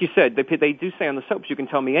 like you said, they do say on the soaps, you can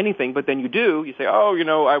tell me anything, but then you say,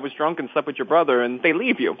 oh, I was drunk and slept with your brother, and they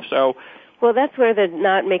leave you. So, well, that's where the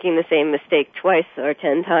not making the same mistake twice or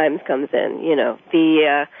 10 times comes in.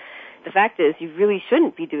 The fact is you really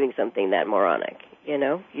shouldn't be doing something that moronic.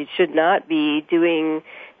 You should not be doing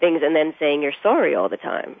things and then saying you're sorry all the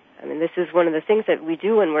time. I mean, this is one of the things that we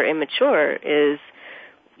do when we're immature is,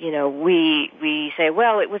 we say,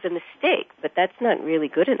 well, it was a mistake, but that's not really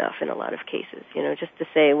good enough in a lot of cases. Just to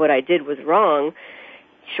say what I did was wrong,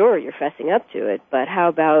 sure, you're fessing up to it, but how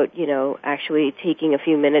about, actually taking a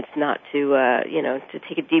few minutes not to, to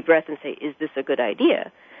take a deep breath and say, is this a good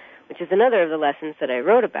idea? Which is another of the lessons that I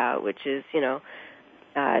wrote about, which is,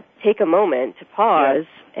 take a moment to pause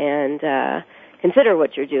and consider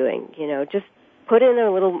what you're doing. Just put in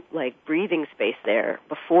a little, breathing space there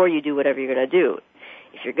before you do whatever you're going to do.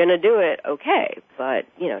 If you're going to do it, okay, but,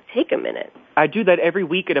 take a minute. I do that every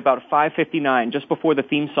week at about 5:59, just before the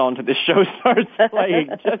theme song to this show starts playing,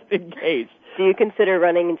 just in case. Do you consider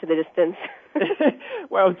running into the distance?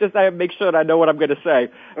 Well, just I make sure that I know what I'm going to say.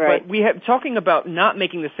 Right. But we have talking about not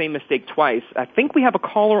making the same mistake twice. I think we have a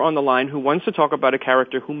caller on the line who wants to talk about a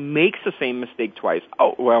character who makes the same mistake twice.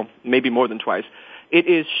 Oh, well, maybe more than twice. It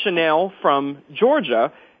is Chanel from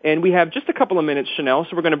Georgia, and we have just a couple of minutes, Chanel,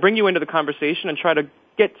 so we're going to bring you into the conversation and try to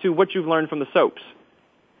get to what you've learned from the soaps.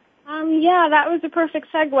 Yeah, that was a perfect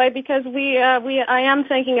segue because I am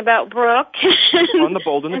thinking about Brooke. On the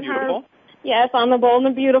Bold and the Beautiful. Yes, on The Bold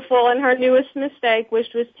and the Beautiful, and her newest mistake, which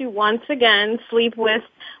was to once again sleep with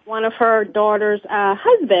one of her daughter's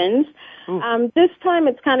husbands. This time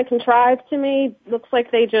it's kind of contrived to me. Looks like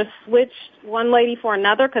they just switched one lady for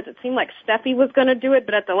another because it seemed like Steffi was going to do it,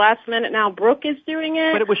 but at the last minute now Brooke is doing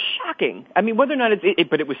it. But it was shocking. I mean, whether or not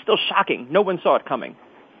but it was still shocking. No one saw it coming.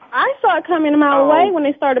 I saw it coming a mile away when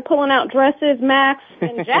they started pulling out dresses, masks,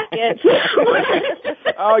 and jackets.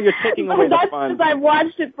 Oh, you're taking away the fun. That's because I've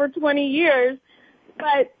watched it for 20 years.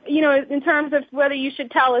 But, you know, in terms of whether you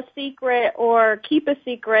should tell a secret or keep a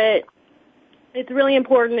secret, it's really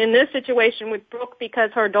important in this situation with Brooke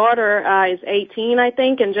because her daughter is 18, I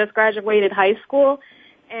think, and just graduated high school.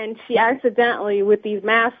 And she accidentally, with these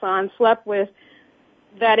masks on, slept with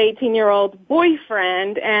that 18-year-old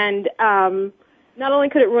boyfriend. And not only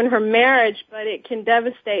could it ruin her marriage, but it can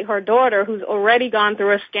devastate her daughter, who's already gone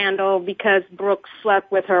through a scandal because Brooke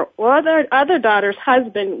slept with her other daughter's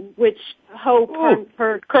husband, which her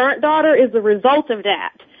current daughter is the result of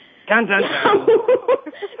that. Dun, dun, dun.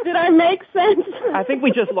 Did I make sense? I think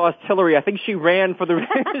we just lost Hillary. I think she ran for the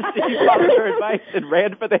she followed her advice and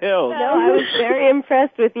ran for the hills. No, I was very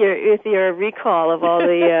impressed with your recall of all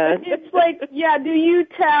the. It's like, do you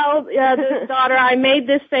tell this daughter, I made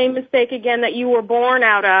this same mistake again that you were born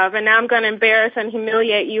out of, and now I'm going to embarrass and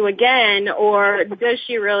humiliate you again, or does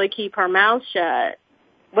she really keep her mouth shut?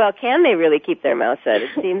 Well, can they really keep their mouth shut?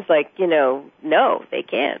 It seems like, no, they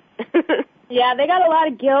can't. Yeah, they got a lot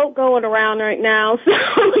of guilt going around right now. So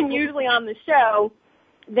usually on the show,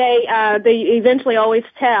 they eventually always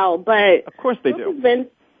tell. But of course they do.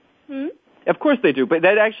 Of course they do. But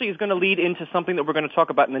that actually is going to lead into something that we're going to talk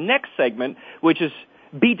about in the next segment, which is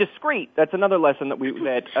be discreet. That's another lesson that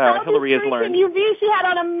Hillary has learned. She had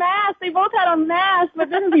on a mask. They both had on masks, but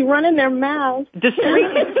then be running their mouths.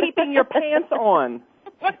 Discreet is keeping your pants on.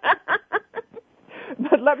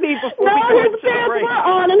 But let me, before we go her into the pants break. were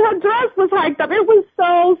on and her dress was hiked up. It was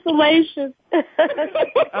so salacious.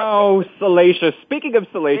 Oh, salacious. Speaking of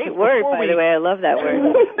salacious. Great word, by the way. I love that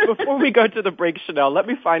word. Before we go to the break, Chanel, let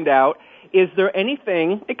me find out, is there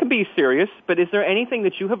anything, it can be serious, but is there anything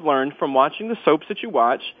that you have learned from watching the soaps that you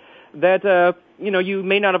watch that, you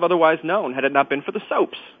may not have otherwise known had it not been for the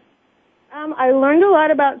soaps? I learned a lot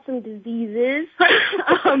about some diseases.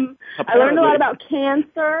 I learned a lot about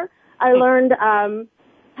cancer. I learned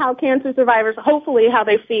how cancer survivors, hopefully how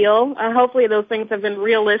they feel. Hopefully those things have been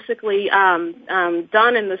realistically done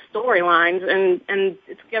in the storylines, and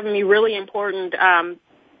it's given me really important,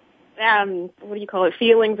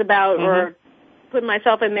 feelings about or putting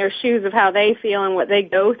myself in their shoes of how they feel and what they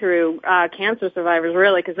go through, cancer survivors,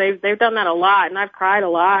 really, because they've done that a lot, and I've cried a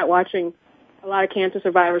lot watching a lot of cancer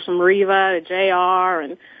survivors from Reva to JR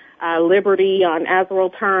and Liberty on As the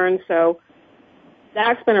World Turns, so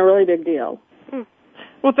that's been a really big deal.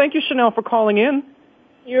 Well, thank you, Chanel, for calling in.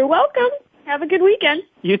 You're welcome. Have a good weekend.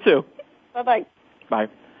 You too. Bye-bye. Bye.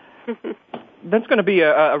 That's going to be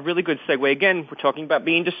a really good segue. Again, we're talking about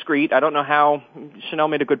being discreet. I don't know how, Chanel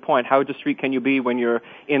made a good point. How discreet can you be when you're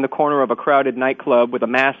in the corner of a crowded nightclub with a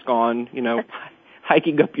mask on,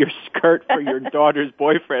 hiking up your skirt for your daughter's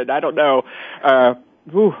boyfriend? I don't know.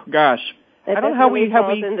 Gosh. That I don't know how we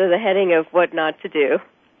falls into the heading of what not to do.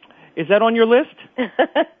 Is that on your list?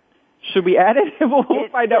 Should we add it? We'll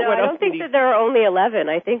find out what else we need. I don't think that there are only 11.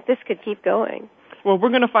 I think this could keep going. Well, we're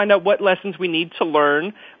going to find out what lessons we need to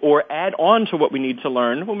learn or add on to what we need to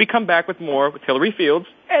learn when we come back with more with Hillary Fields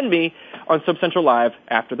and me on Soap Central Live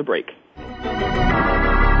after the break.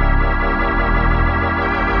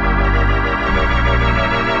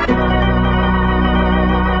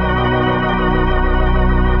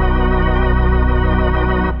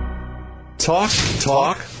 Talk,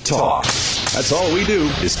 talk, talk. That's all we do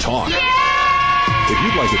is talk. If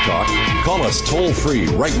you'd like to talk, call us toll-free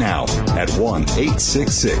right now at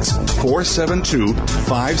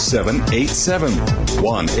 1-866-472-5787.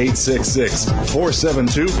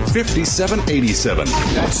 1-866-472-5787.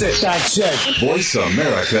 That's it.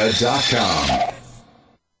 VoiceAmerica.com.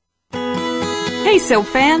 Hey, soap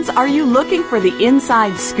fans, are you looking for the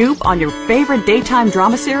inside scoop on your favorite daytime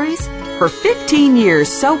drama series? For 15 years,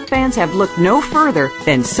 soap fans have looked no further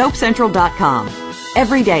than SoapCentral.com.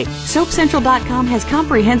 Every day, SoapCentral.com has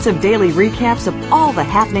comprehensive daily recaps of all the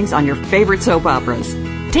happenings on your favorite soap operas.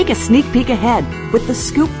 Take a sneak peek ahead with the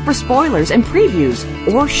scoop for spoilers and previews,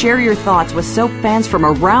 or share your thoughts with soap fans from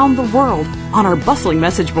around the world on our bustling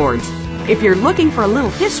message boards. If you're looking for a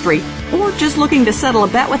little history, or just looking to settle a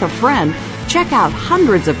bet with a friend, check out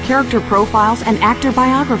hundreds of character profiles and actor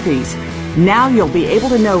biographies. Now you'll be able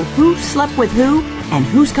to know who slept with who and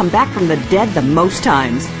who's come back from the dead the most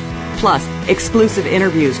times. Plus, exclusive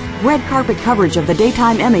interviews, red carpet coverage of the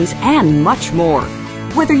daytime Emmys, and much more.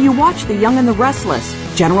 Whether you watch The Young and the Restless,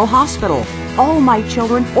 General Hospital, All My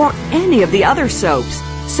Children, or any of the other soaps,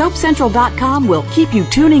 SoapCentral.com will keep you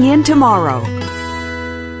tuning in tomorrow.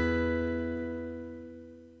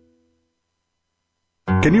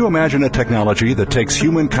 Can you imagine a technology that takes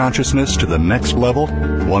human consciousness to the next level?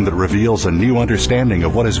 One that reveals a new understanding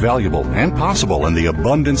of what is valuable and possible in the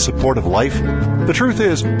abundant support of life? The truth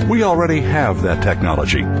is, we already have that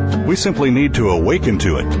technology. We simply need to awaken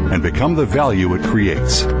to it and become the value it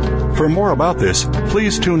creates. For more about this,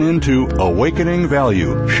 please tune in to Awakening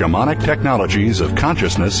Value, Shamanic Technologies of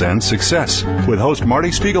Consciousness and Success with host Marty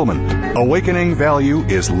Spiegelman. Awakening Value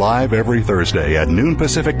is live every Thursday at noon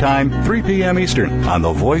Pacific Time, 3 p.m. Eastern on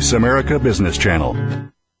the Voice America Business Channel.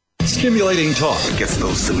 Stimulating talk. It gets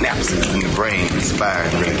those synapses in the brain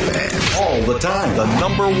firing really fast. All the time. The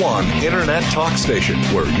 #1 Internet talk station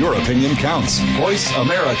where your opinion counts.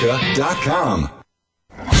 VoiceAmerica.com.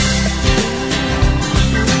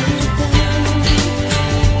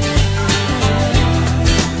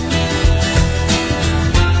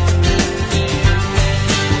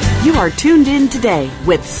 You are tuned in today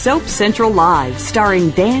with Soap Central Live,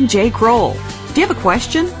 starring Dan J. Kroll. Do you have a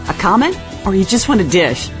question, a comment, or you just want to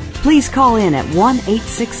dish? Please call in at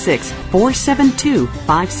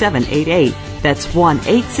 1-866-472-5788. That's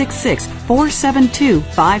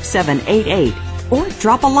 1-866-472-5788. Or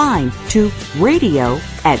drop a line to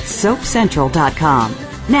radio@soapcentral.com.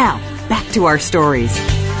 Now, back to our stories.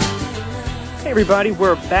 Hey everybody,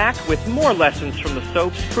 we're back with more lessons from the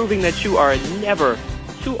soaps, proving that you are never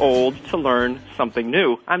too old to learn something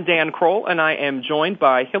new. I'm Dan Kroll, and I am joined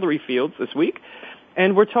by Hillary Fields this week,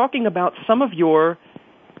 and we're talking about some of your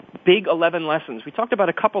big 11 lessons. We talked about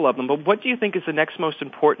a couple of them, but what do you think is the next most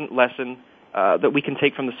important lesson that we can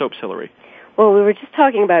take from the soaps, Hillary? Well, we were just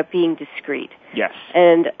talking about being discreet. Yes.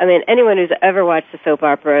 And, I mean, anyone who's ever watched a soap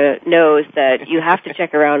opera knows that you have to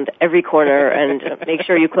check around every corner and make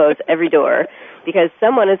sure you close every door, because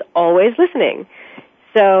someone is always listening.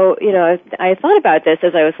 So, you know, I thought about this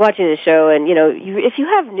as I was watching the show, and, you know, if you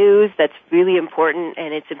have news that's really important,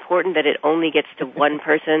 and it's important that it only gets to one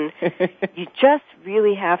person, you just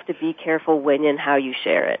really have to be careful when and how you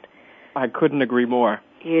share it. I couldn't agree more.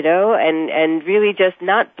 You know, and really just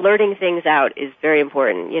not blurting things out is very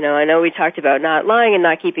important. You know, I know we talked about not lying and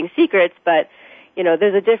not keeping secrets, but, you know,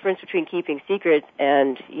 there's a difference between keeping secrets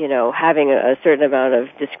and, you know, having a certain amount of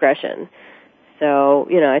discretion. So,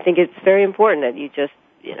 you know, I think it's very important that you just,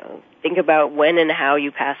 you know, think about when and how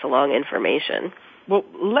you pass along information. Well,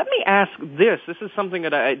 let me ask this. This is something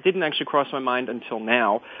that I didn't actually cross my mind until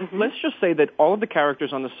now. Mm-hmm. Let's just say that all of the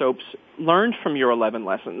characters on the soaps learned from your 11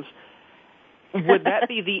 lessons. Would that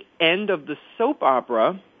be the end of the soap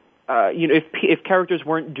opera? You know, if characters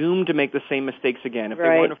weren't doomed to make the same mistakes again, if they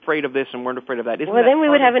weren't afraid of this and weren't afraid of that. Well, then we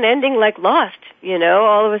would have an ending like Lost. You know,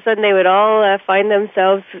 all of a sudden they would all find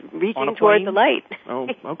themselves reaching toward the light. Oh,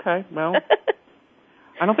 okay. Well,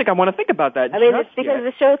 I don't think I want to think about that. I mean, it's because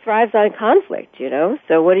the show thrives on conflict. You know,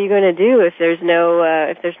 so what are you going to do if there's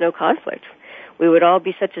no conflict? We would all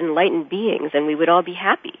be such enlightened beings, and we would all be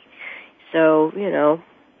happy. So, you know,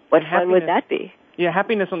 what fun would that be? Yeah,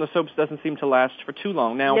 happiness on the soaps doesn't seem to last for too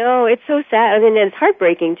long. Now, no, it's so sad. I mean, it's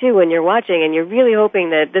heartbreaking, too, when you're watching and you're really hoping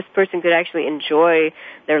that this person could actually enjoy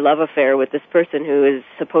their love affair with this person who is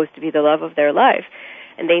supposed to be the love of their life.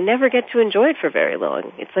 And they never get to enjoy it for very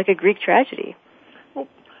long. It's like a Greek tragedy. Well,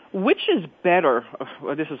 which is better?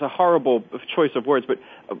 This is a horrible choice of words, but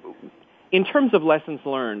in terms of lessons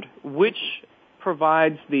learned, which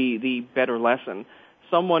provides the better lesson?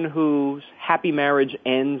 Someone whose happy marriage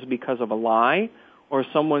ends because of a lie, or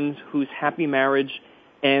someone whose happy marriage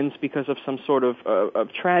ends because of some sort of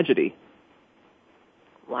tragedy?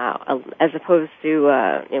 Wow! As opposed to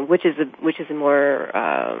which is a more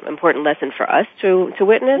important lesson for us to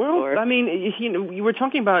witness? Well, I mean, you know, you were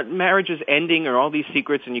talking about marriages ending or all these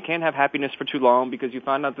secrets, and you can't have happiness for too long because you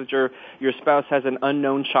found out that your spouse has an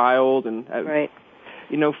unknown child, and right.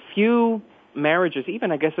 You know, few marriages,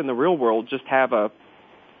 even I guess in the real world, just have a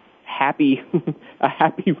happy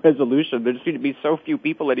resolution. There seem to be so few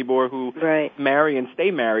people anymore who marry and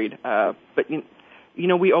stay married. But you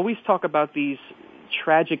know, we always talk about these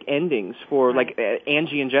tragic endings for like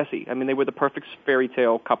Angie and Jesse. I mean, they were the perfect fairy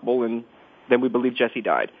tale couple, and then we believe Jesse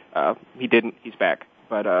died. He didn't. He's back.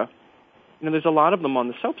 But you know, there's a lot of them on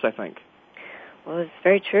the soaps, I think. Well, it's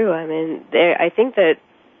very true. I mean, I think that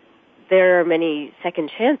there are many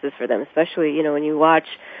second chances for them, especially, you know, when you watch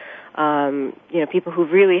you know, people who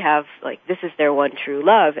really have, like, this is their one true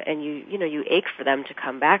love, and you know, you ache for them to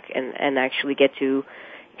come back and actually get to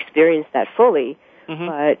experience that fully.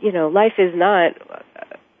 But, you know, life is not,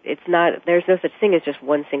 it's not, there's no such thing as just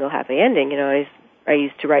one single happy ending. You know, I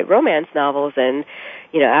used to write romance novels, and,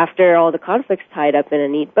 you know, after all the conflicts tied up in a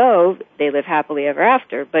neat bow, they live happily ever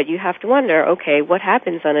after. But you have to wonder, okay, what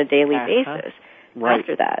happens on a daily basis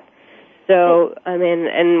after that? So, I mean,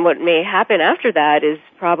 and what may happen after that is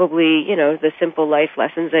probably, you know, the simple life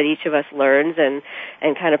lessons that each of us learns and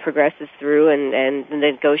kind of progresses through, and the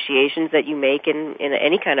negotiations that you make in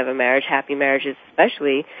any kind of a marriage, happy marriages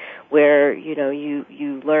especially, where, you know,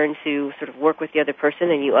 you learn to sort of work with the other person,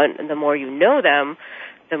 and the more you know them,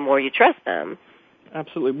 the more you trust them.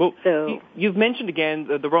 Absolutely. Well, so, you've mentioned again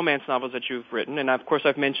the romance novels that you've written, and of course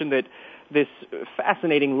I've mentioned that this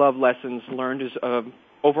fascinating love lessons learned is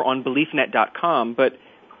over on BeliefNet.com, but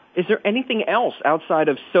is there anything else outside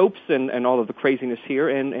of soaps and all of the craziness here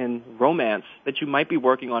and romance that you might be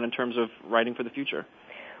working on in terms of writing for the future?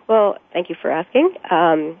 Well, thank you for asking.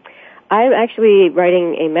 I'm actually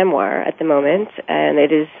writing a memoir at the moment, and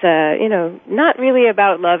it is, you know, not really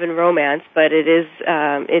about love and romance, but it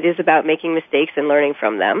is about making mistakes and learning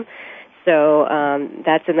from them. So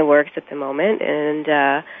that's in the works at the moment,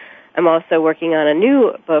 and I'm also working on a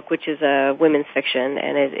new book, which is a women's fiction,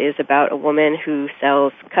 and it is about a woman who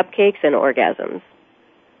sells cupcakes and orgasms.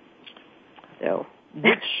 So,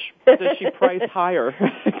 which does she price higher?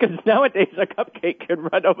 Because nowadays a cupcake can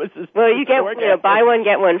run almost as well. You get buy one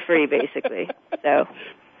get one free, basically. So.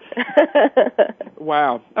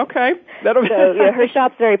 Wow. Okay. So yeah, her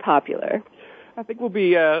shop's very popular. I think we'll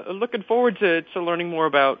be looking forward to learning more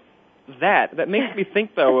about that. That makes me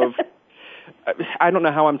think, though, of. I don't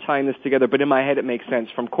know how I'm tying this together, but in my head it makes sense.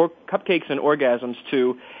 From cupcakes and orgasms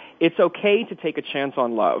to it's okay to take a chance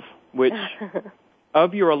on love, which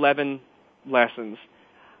of your 11 lessons,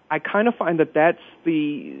 I kind of find that's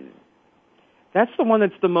the one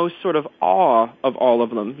that's the most sort of awe of all of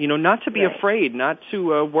them. You know, not to be afraid, not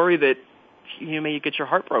to worry that you may get your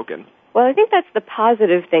heart broken. Well, I think that's the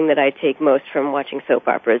positive thing that I take most from watching soap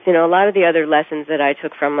operas. You know, a lot of the other lessons that I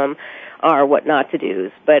took from them are what not to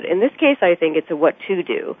do. But in this case, I think it's a what to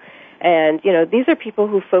do. And, you know, these are people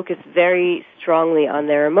who focus very strongly on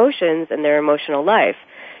their emotions and their emotional life.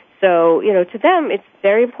 So, you know, to them, it's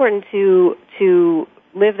very important to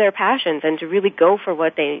live their passions and to really go for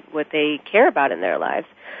what they care about in their lives.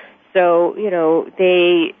 So, you know,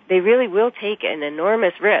 they really will take an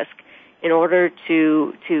enormous risk in order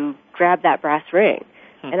to grab that brass ring.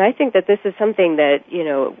 And I think that this is something that, you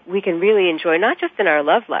know, we can really enjoy, not just in our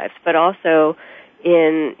love lives, but also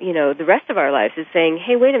in, you know, the rest of our lives, is saying,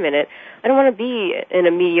 hey, wait a minute, I don't want to be in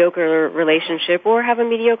a mediocre relationship or have a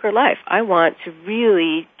mediocre life. I want to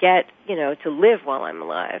really get, you know, to live while I'm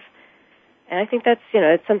alive. And I think that's, you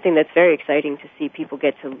know, it's something that's very exciting to see people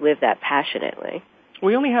get to live that passionately.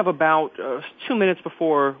 We only have about 2 minutes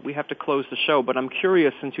before we have to close the show, but I'm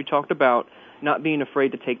curious, since you talked about not being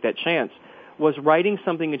afraid to take that chance, was writing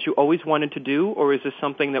something that you always wanted to do, or is this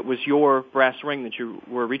something that was your brass ring that you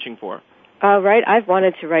were reaching for? Right. I've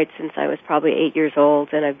wanted to write since I was probably 8 years old,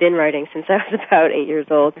 and I've been writing since I was about 8 years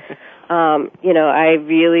old. You know, I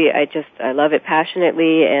love it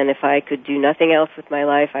passionately, and if I could do nothing else with my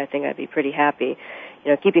life, I think I'd be pretty happy.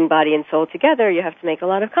 You know, keeping body and soul together, you have to make a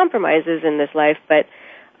lot of compromises in this life, but,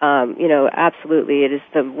 you know, absolutely, it is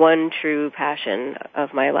the one true passion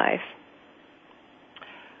of my life.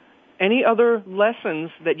 Any other lessons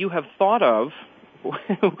that you have thought of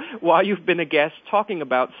while you've been a guest talking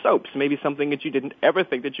about soaps? Maybe something that you didn't ever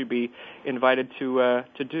think that you'd be invited to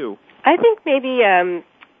do. I think maybe a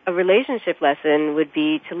relationship lesson would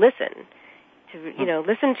be to listen. To, you know,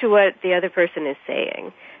 listen to what the other person is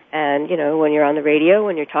saying. And, you know, when you're on the radio,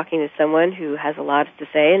 when you're talking to someone who has a lot to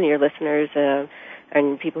say, and your listeners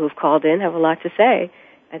and people who've called in have a lot to say,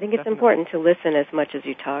 I think it's important to listen as much as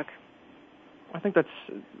you talk. I think that's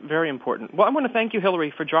very important. Well, I want to thank you,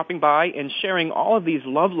 Hillary, for dropping by and sharing all of these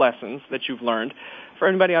love lessons that you've learned. For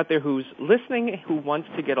anybody out there who's listening, who wants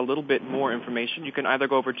to get a little bit more information, you can either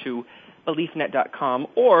go over to BeliefNet.com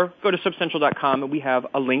or go to SoapCentral.com, and we have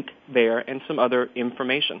a link there and some other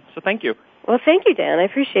information. So thank you. Well, thank you, Dan. I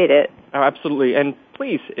appreciate it. Oh, absolutely. And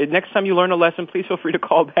please, next time you learn a lesson, please feel free to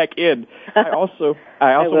call back in. I also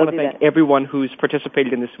want to thank everyone who's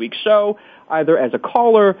participated in this week's show, either as a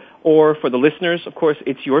caller or for the listeners. Of course,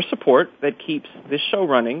 it's your support that keeps this show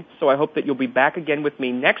running. So I hope that you'll be back again with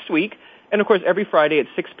me next week. And, of course, every Friday at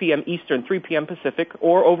 6 p.m. Eastern, 3 p.m. Pacific,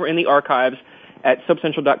 or over in the archives at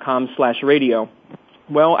SoapCentral.com/radio.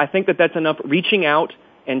 Well, I think that that's enough reaching out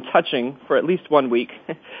and touching for at least 1 week.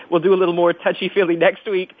 We'll do a little more touchy-feely next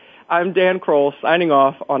week. I'm Dan Kroll, signing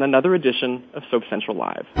off on another edition of Soap Central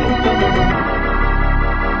Live.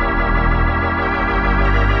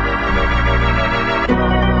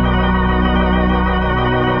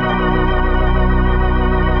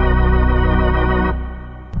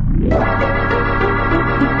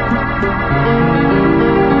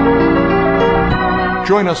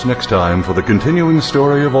 Join us next time for the continuing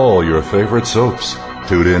story of all your favorite soaps.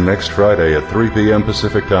 Tune in next Friday at 3 p.m.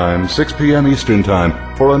 Pacific Time, 6 p.m. Eastern Time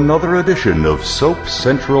for another edition of Soap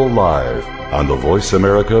Central Live on the Voice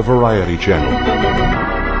America Variety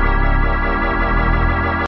Channel.